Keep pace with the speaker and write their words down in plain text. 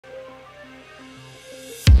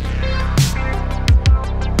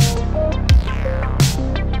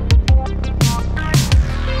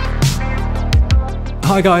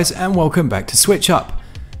Hi guys and welcome back to Switch Up.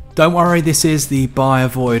 Don't worry, this is the buy,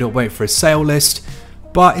 avoid or wait for a sale list,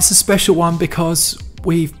 but it's a special one because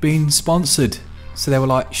we've been sponsored. So they were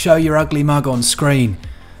like, show your ugly mug on screen.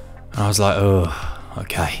 And I was like, oh,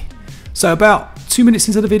 okay. So about 2 minutes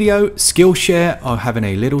into the video, Skillshare are having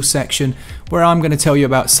a little section where I'm going to tell you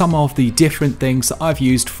about some of the different things that I've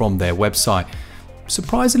used from their website.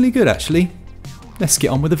 Surprisingly good actually. Let's get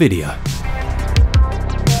on with the video.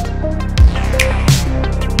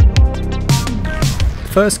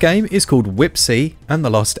 First game is called Whipseey and the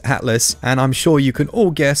Lost Atlas, and I'm sure you can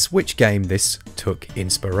all guess which game this took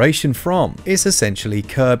inspiration from. It's essentially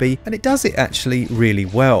Kirby, and it does it actually really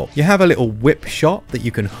well. You have a little whip shot that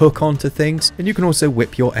you can hook onto things, and you can also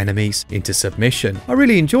whip your enemies into submission. I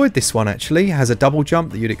really enjoyed this one actually. It has a double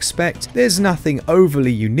jump that you'd expect. There's nothing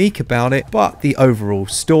overly unique about it, but the overall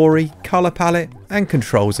story, colour palette, and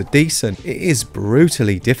controls are decent. It is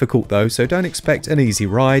brutally difficult though, so don't expect an easy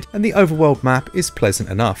ride, and the overworld map is pleasant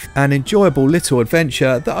enough. An enjoyable little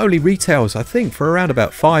adventure that only retails I think for around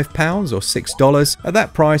about £5 or $6. At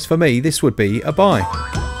that price for me this would be a buy.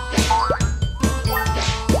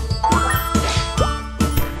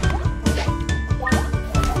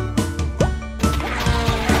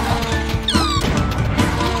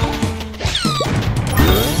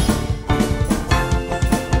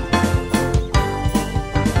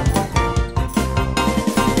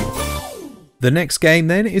 The next game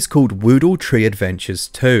then is called Woodletree Adventure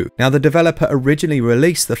 2. Now the developer originally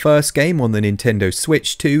released the first game on the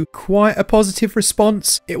Nintendoswitch to quite a positive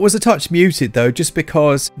response. It was a touch muted though, just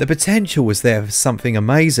because the potential was there for something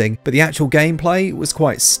amazing, but the actual gameplay was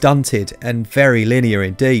quite stunted and very linear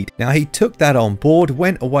indeed. Now he took that on board,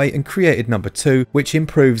 went away and created number 2, which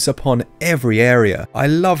improves upon every area. I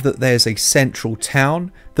love that there's a central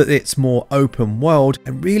town, that it's more open world,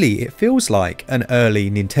 and really it feels like an early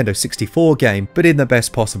Nintendo 64 game, but in the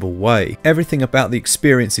best possible way. Everything about the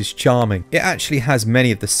experience is charming. It actually has many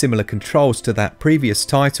of the similar controls to that previous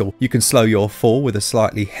title. You can slow your fall with a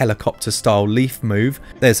slightly helicopter style leaf move.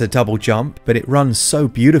 There's a double jump, but it runs so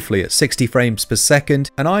beautifully at 60 frames per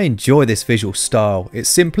second, and I enjoy this visual style. It's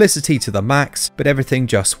simplicity to the max, but everything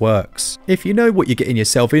just works. If you know what you're getting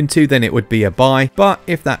yourself into, then it would be a buy, but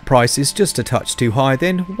if that price is just a touch too high,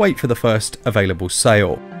 then wait for the first available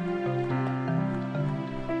sale.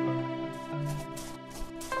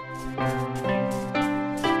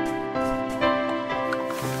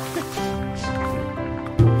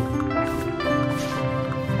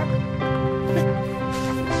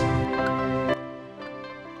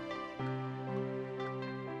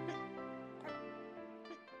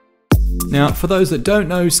 Now, for those that don't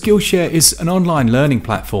know, Skillshare is an online learning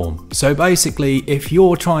platform. So basically, if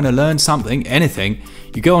you're trying to learn something, anything,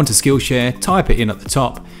 you go onto Skillshare, type it in at the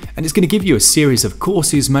top, and it's going to give you a series of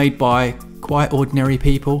courses made by quite ordinary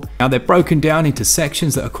people. Now, they're broken down into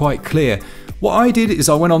sections that are quite clear. What I did is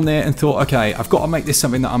I went on there and thought, okay, I've got to make this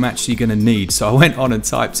something that I'm actually going to need. So I went on and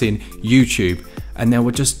typed in YouTube, and there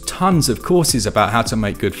were just tons of courses about how to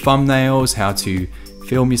make good thumbnails, how to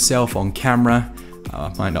film yourself on camera.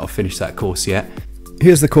 I might not have finished that course yet.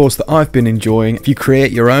 Here's the course that I've been enjoying. If you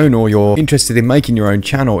create your own or you're interested in making your own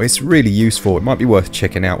channel, it's really useful. It might be worth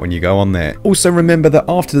checking out when you go on there. Also remember that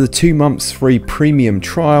after the 2 months free premium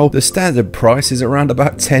trial, the standard price is around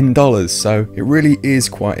about $10, so it really is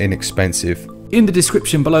quite inexpensive. In the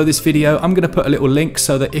description below this video, I'm going to put a little link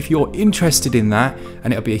so that if you're interested in that,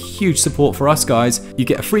 and it'll be a huge support for us guys, you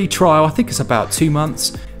get a free trial. I think it's about 2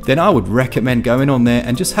 months. Then I would recommend going on there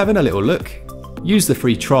and just having a little look. Use the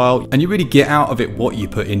free trial and you really get out of it what you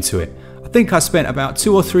put into it. I think I spent about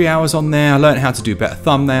 2 or 3 hours on there. I learned how to do better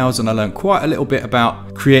thumbnails and I learned quite a little bit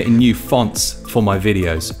about creating new fonts for my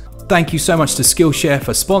videos. Thank you so much to Skillshare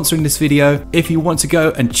for sponsoring this video. If you want to go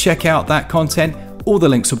and check out that content, all the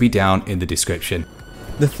links will be down in the description.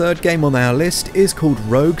 The third game on our list is called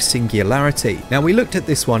Rogue Singularity. Now we looked at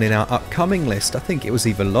this one in our upcoming list, I think it was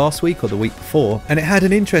either last week or the week before, and it had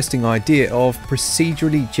an interesting idea of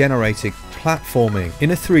procedurally generated platforming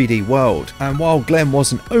in a 3D world, and while Glenn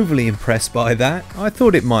wasn't overly impressed by that, I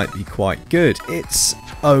thought it might be quite good. It's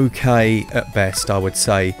okay at best, I would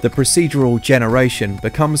say. The procedural generation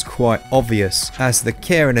becomes quite obvious as the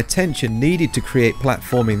care and attention needed to create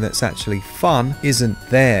platforming that's actually fun isn't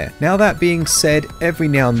there. Now that being said, every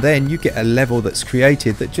now and then you get a level that's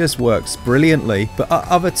created that just works brilliantly, but at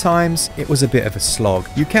other times it was a bit of a slog.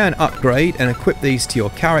 You can upgrade and equip these to your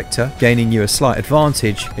character, gaining you a slight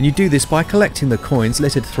advantage, and you do this by collecting the coins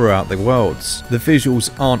littered throughout the worlds. The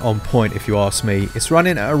visuals aren't on point if you ask me. It's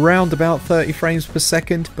running at around about 30 frames per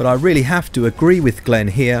second, but I really have to agree with Glenn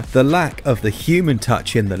here. The lack of the human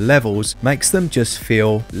touch in the levels makes them just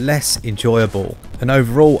feel less enjoyable. And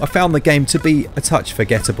overall, I found the game to be a touch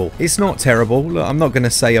forgettable. It's not terrible, look, I'm not going to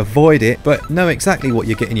say avoid it, but know exactly what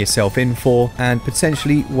you're getting yourself in for and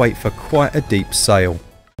potentially wait for quite a deep sale.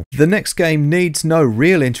 The next game needs no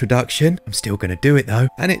real introduction, I'm still going to do it though,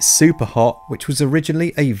 and it's Superhot, which was originally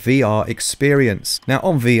a VR experience. Now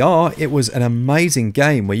on VR, it was an amazing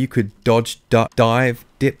game where you could dodge, duck, dive,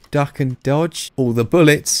 dip, duck and dodge all the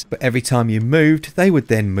bullets, but every time you moved they would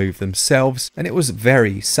then move themselves, and it was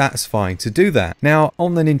very satisfying to do that. Now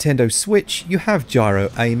on the Nintendoswitch you have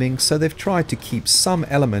gyro aiming, so they've tried to keep some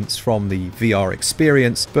elements from the VR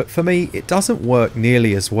experience, but for me it doesn't work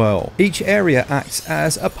nearly as well. Each area acts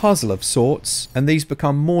as a puzzle of sorts, and these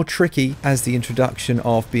become more tricky as the introduction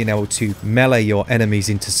of being able to melee your enemies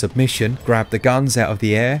into submission, grab the guns out of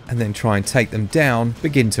the air and then try and take them down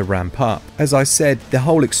begin to ramp up. As I said, the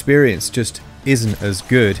whole experience just isn't as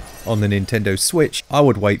good on the Nintendoswitch. I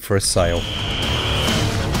would wait for a sale.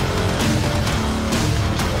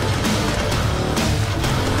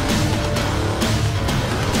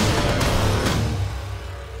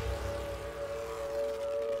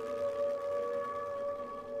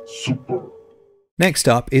 Next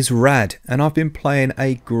up is Rad, and I've been playing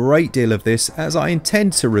a great deal of this as I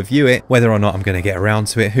intend to review it. Whether or not I'm going to get around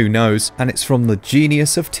to it, who knows, and it's from the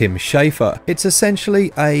genius of Tim Schafer. It's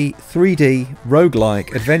essentially a 3D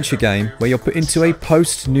roguelike adventure game where you're put into a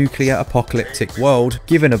post-nuclear apocalyptic world,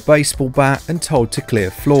 given a baseball bat and told to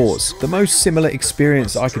clear floors. The most similar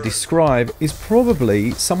experience I could describe is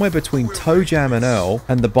probably somewhere between Toe Jam and Earl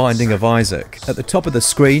and The Binding of Isaac. At the top of the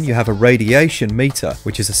screen you have a radiation meter,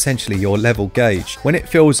 which is essentially your level gauge. When it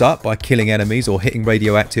fills up by killing enemies or hitting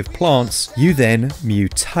radioactive plants, you then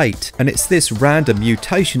mutate. And it's this random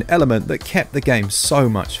mutation element that kept the game so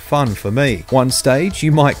much fun for me. One stage,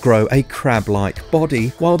 you might grow a crab-like body,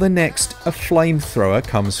 while the next, a flamethrower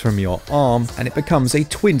comes from your arm and it becomes a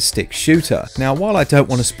twin-stick shooter. Now, while I don't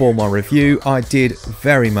want to spoil my review, I did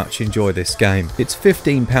very much enjoy this game. It's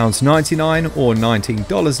 £15.99 or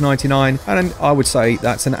 $19.99, and I would say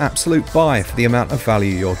that's an absolute buy for the amount of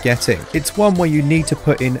value you're getting. It's one where you need to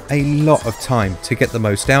put in a lot of time to get the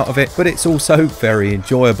most out of it, but it's also very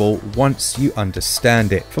enjoyable once you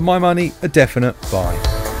understand it. For my money, a definite buy.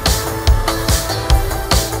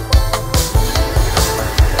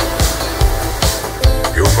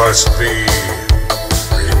 You must be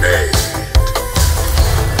remade.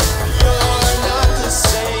 You're not the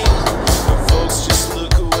same when folks just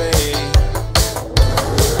look away.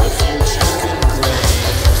 The future can claim.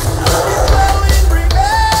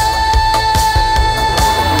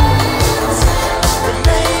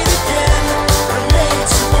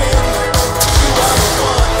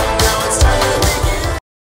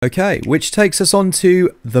 Okay, which takes us on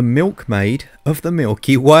to the Milkmaid of the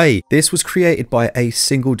Milky Way. This was created by a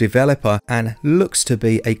single developer and looks to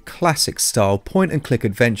be a classic style point and click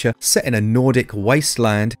adventure set in a Nordic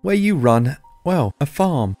wasteland where you run, well, a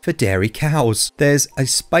farm for dairy cows. There's a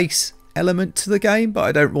space element to the game, but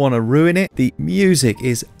I don't want to ruin it. The music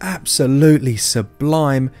is absolutely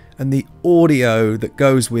sublime, and the audio that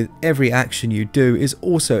goes with every action you do is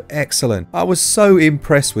also excellent. I was so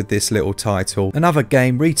impressed with this little title. Another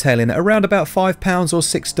game retailing at around about £5 or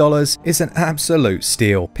 $6 is an absolute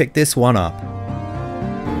steal. Pick this one up.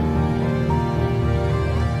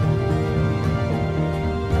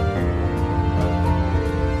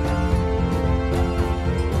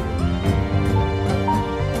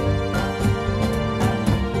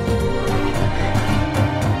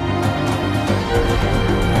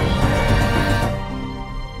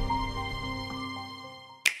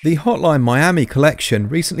 The Hotline Miami collection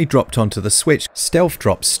recently dropped onto the Switch stealth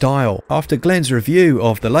drop style. After Glenn's review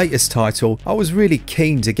of the latest title, I was really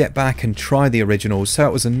keen to get back and try the originals, so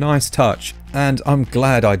it was a nice touch. And I'm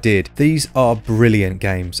glad I did. These are brilliant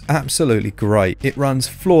games, absolutely great. It runs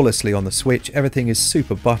flawlessly on the Switch, everything is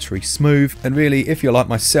super buttery smooth, and really if you're like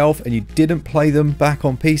myself and you didn't play them back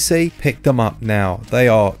on PC, pick them up now. They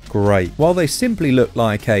are great. While they simply look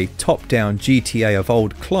like a top-down GTA of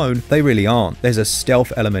old clone, they really aren't. There's a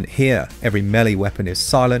stealth element here. Every melee weapon is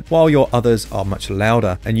silent, while your others are much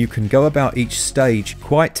louder, and you can go about each stage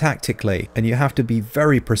quite tactically, and you have to be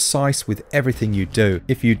very precise with everything you do.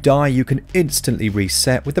 If you die, you can instantly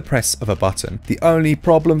reset with the press of a button. The only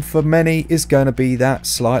problem for many is going to be that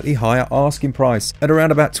slightly higher asking price. At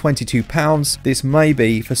around about £22, this may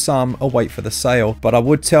be for some a wait for the sale, but I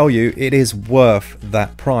would tell you it is worth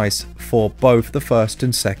that price for both the first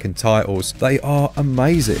and second titles. They are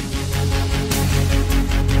amazing.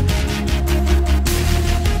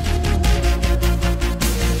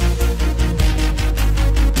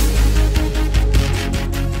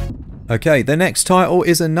 Okay, the next title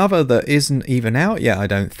is another that isn't even out yet, I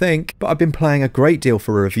don't think, but I've been playing a great deal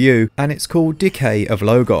for review, and it's called Decay of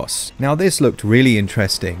Logos. Now this looked really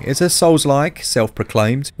interesting. It's a Souls-like,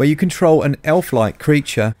 self-proclaimed, where you control an elf-like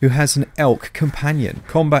creature who has an elk companion.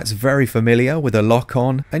 Combat's very familiar with a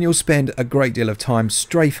lock-on, and you'll spend a great deal of time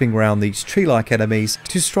strafing around these tree-like enemies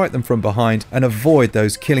to strike them from behind and avoid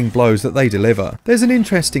those killing blows that they deliver. There's an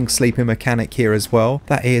interesting sleeping mechanic here as well,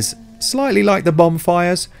 that is slightly like the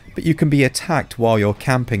bonfires, but you can be attacked while you're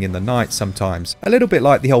camping in the night sometimes. A little bit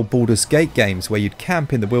like the old Baldur's Gate games where you'd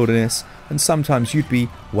camp in the wilderness and sometimes you'd be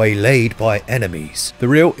waylaid by enemies. The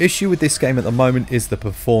real issue with this game at the moment is the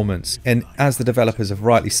performance, and as the developers have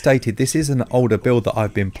rightly stated, this is an older build that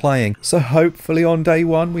I've been playing, so hopefully on day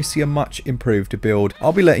one we see a much improved build.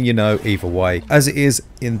 I'll be letting you know either way. As it is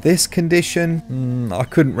in this condition, I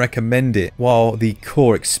couldn't recommend it. While the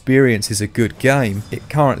core experience is a good game, it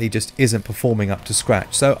currently just isn't performing up to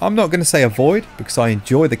scratch. So I'm not going to say avoid because I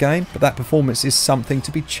enjoy the game, but that performance is something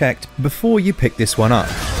to be checked before you pick this one up.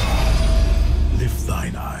 Lift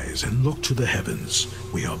thine eyes and look to the heavens.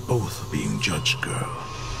 We are both being judged, girl.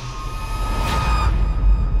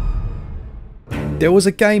 There was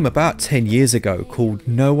a game about 10 years ago called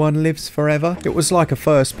No One Lives Forever. It was like a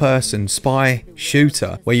first-person spy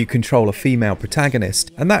shooter where you control a female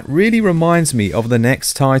protagonist, and that really reminds me of the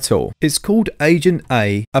next title. It's called Agent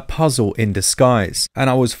A Puzzle in Disguise, and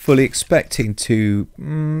I was fully expecting to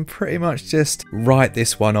pretty much just write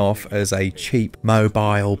this one off as a cheap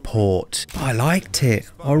mobile port. But I liked it.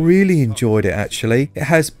 I really enjoyed it actually. It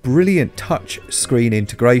has brilliant touch screen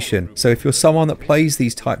integration, so if you're someone that plays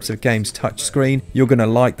these types of games touch screen, you're going to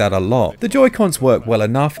like that a lot. The Joy-Cons work well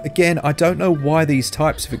enough. Again, I don't know why these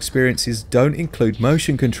types of experiences don't include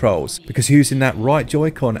motion controls, because using that right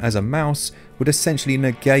Joy-Con as a mouse would essentially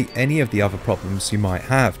negate any of the other problems you might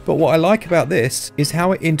have. But what I like about this is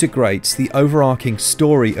how it integrates the overarching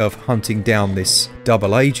story of hunting down this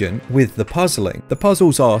double agent with the puzzling. The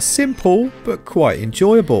puzzles are simple but quite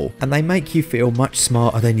enjoyable, and they make you feel much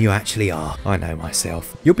smarter than you actually are. I know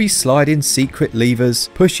myself. You'll be sliding secret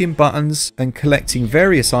levers, pushing buttons and collecting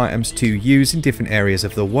various items to use in different areas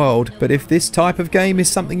of the world, but if this type of game is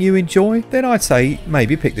something you enjoy, then I'd say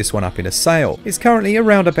maybe pick this one up in a sale. It's currently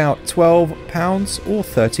around about £12 or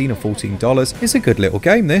 $13 or $14. It's a good little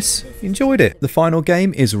game this. Enjoyed it. The final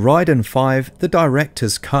game is Raiden V, the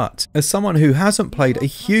Director's Cut. As someone who hasn't played a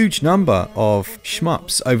huge number of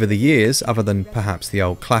shmups over the years, other than perhaps the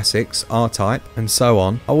old classics, R-Type and so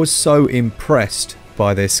on, I was so impressed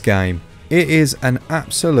by this game. It is an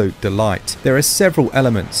absolute delight. There are several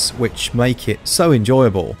elements which make it so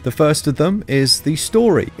enjoyable. The first of them is the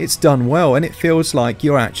story. It's done well and it feels like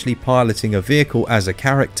you're actually piloting a vehicle as a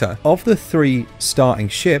character. Of the 3 starting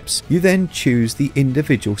ships, you then choose the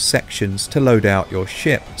individual sections to load out your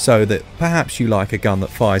ship, so that perhaps you like a gun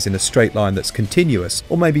that fires in a straight line that's continuous,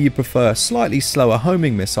 or maybe you prefer slightly slower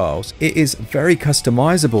homing missiles. It is very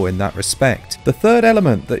customizable in that respect. The third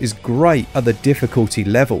element that is great are the difficulty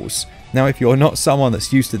levels. Now, if you're not someone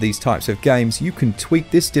that's used to these types of games, you can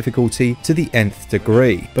tweak this difficulty to the nth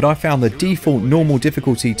degree. But I found the default normal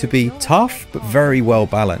difficulty to be tough, but very well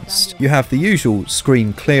balanced. You have the usual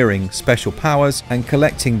screen clearing special powers, and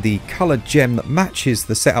collecting the coloured gem that matches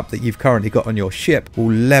the setup that you've currently got on your ship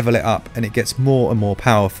will level it up and it gets more and more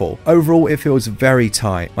powerful. Overall, it feels very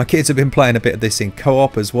tight. My kids have been playing a bit of this in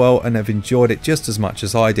co-op as well and have enjoyed it just as much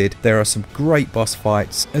as I did. There are some great boss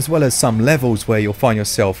fights, as well as some levels where you'll find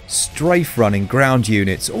yourself strafe running ground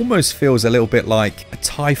units. Almost feels a little bit like a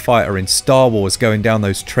TIE fighter in Star Wars going down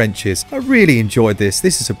those trenches. I really enjoyed this.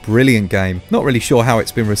 This is a brilliant game. Not really sure how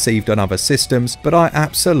it's been received on other systems, but I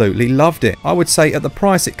absolutely loved it. I would say at the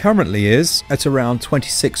price it currently is, at around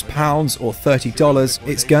 £26 or $30,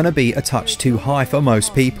 it's gonna be a touch too high for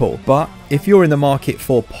most people. But if you're in the market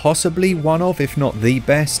for possibly one of, if not the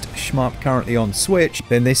best shmup currently on Switch,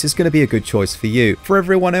 then this is going to be a good choice for you. For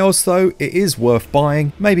everyone else though, it is worth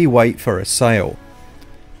buying. Maybe wait for a sale.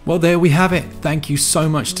 Well, there we have it. Thank you so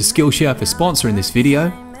much to Skillshare for sponsoring this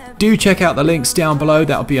video. Do check out the links down below.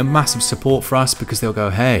 That'll be a massive support for us, because they'll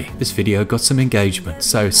go, hey, this video got some engagement.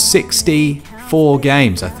 So 64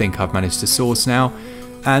 games I think I've managed to source now,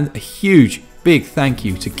 and a huge big thank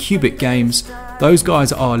you to Cubic Games. Those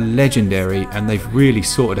guys are legendary and they've really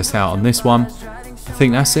sorted us out on this one. I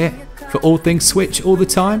think that's it. For all things Switch all the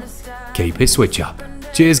time, keep it Switch up.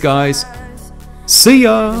 Cheers guys. See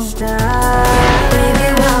ya!